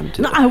want them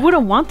to. No, I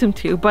wouldn't want them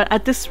to, but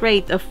at this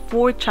rate of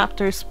 4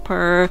 chapters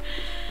per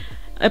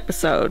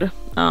episode,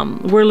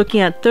 we're looking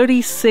at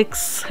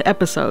 36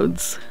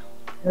 episodes.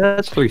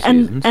 That's 3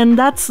 seasons. And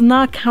that's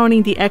not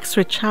counting the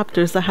extra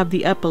chapters that have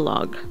the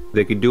epilogue.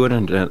 They could do it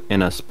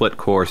in a split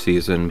core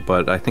season,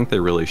 but I think they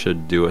really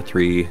should do a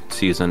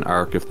 3-season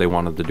arc if they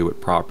wanted to do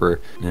it proper.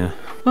 Yeah.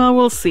 Well,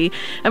 we'll see.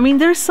 I mean,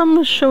 there's some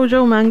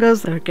shoujo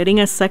mangas that are getting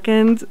a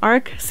second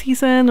arc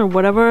season or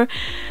whatever.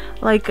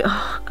 Like,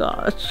 oh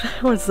gosh,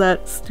 what's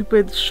that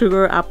stupid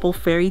sugar apple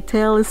fairy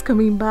tale is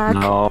coming back?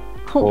 No.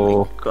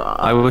 Oh my god.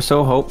 I was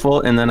so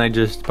hopeful, and then I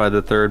just, by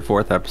the 3rd,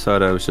 4th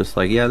episode, I was just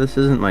like, yeah, this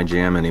isn't my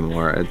jam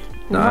anymore. I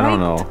don't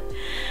know.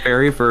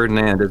 Fairy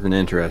Ferdinand isn't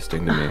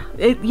interesting to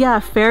me. Yeah,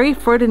 Fairy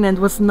Ferdinand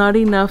was not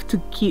enough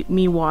to keep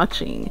me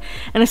watching.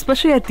 And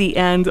especially at the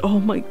end, oh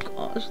my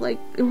gosh, like,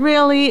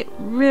 really,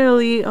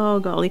 oh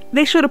golly.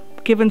 They should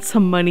have given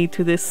some money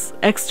to this,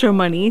 extra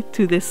money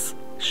to this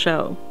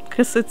show.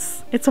 Because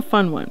it's a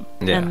fun one.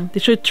 Yeah. And they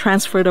should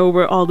transfer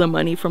over all the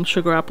money from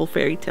Sugar Apple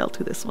Fairy Tale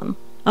to this one.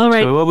 All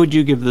right. So what would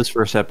you give this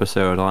first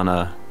episode on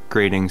a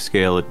grading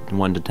scale at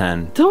 1 to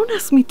 10? Don't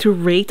ask me to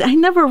rate. I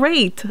never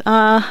rate.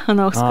 On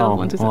a scale of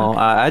 1 to 10. Well,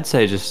 I'd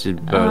say just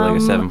about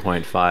like a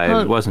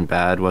 7.5. It wasn't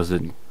bad.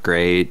 Wasn't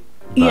great.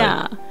 But,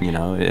 Yeah. you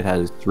know, it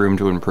has room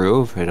to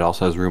improve. It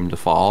also has room to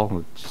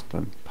fall.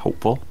 I'm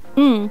hopeful.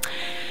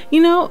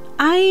 You know,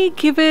 I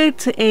give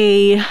it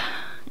a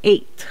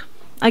 8.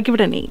 I give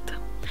it an 8.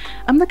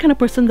 I'm the kind of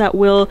person that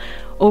will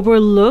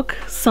overlook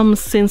some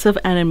scenes of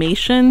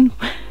animation.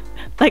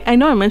 Like, I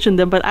know I mentioned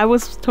them, but I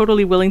was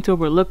totally willing to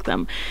overlook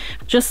them.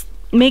 Just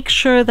make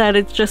sure that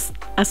it's just,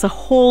 as a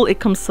whole, it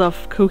comes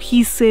off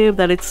cohesive,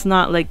 that it's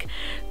not like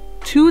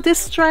too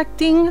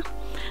distracting.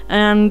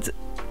 And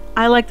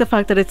I like the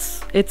fact that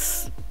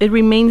it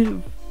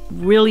remained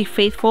really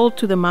faithful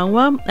to the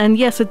manhwa. And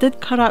yes, it did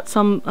cut out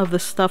some of the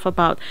stuff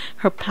about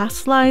her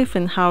past life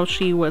and how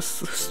she was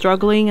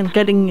struggling and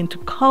getting into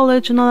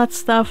college and all that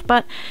stuff,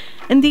 but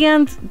in the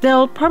end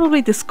they'll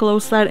probably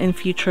disclose that in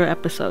future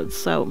episodes,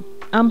 so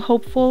I'm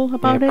hopeful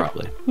about it.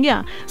 Probably.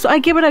 Yeah, so I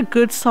give it a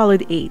good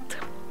solid 8.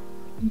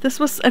 This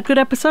was a good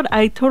episode.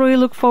 I totally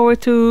look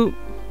forward to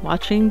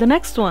watching the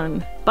next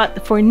one.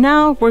 But for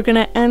now, we're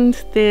gonna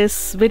end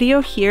this video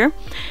here.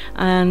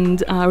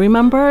 And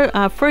remember,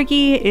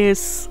 Fergie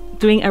is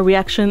doing a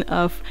reaction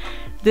of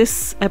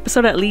this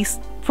episode, at least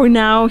for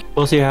now.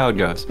 We'll see how it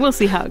goes. We'll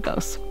see how it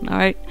goes. All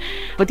right.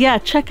 But yeah,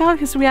 check out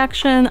his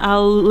reaction.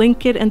 I'll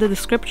link it in the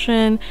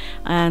description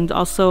and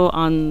also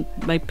on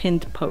my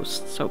pinned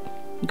post. So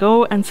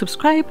go and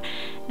subscribe.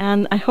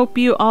 And I hope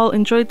you all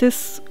enjoyed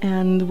this,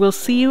 and we'll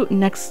see you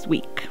next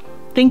week.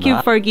 Thank you,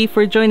 Fergie,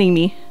 for joining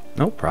me.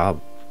 No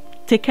problem.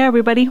 Take care,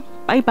 everybody.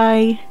 Bye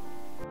bye.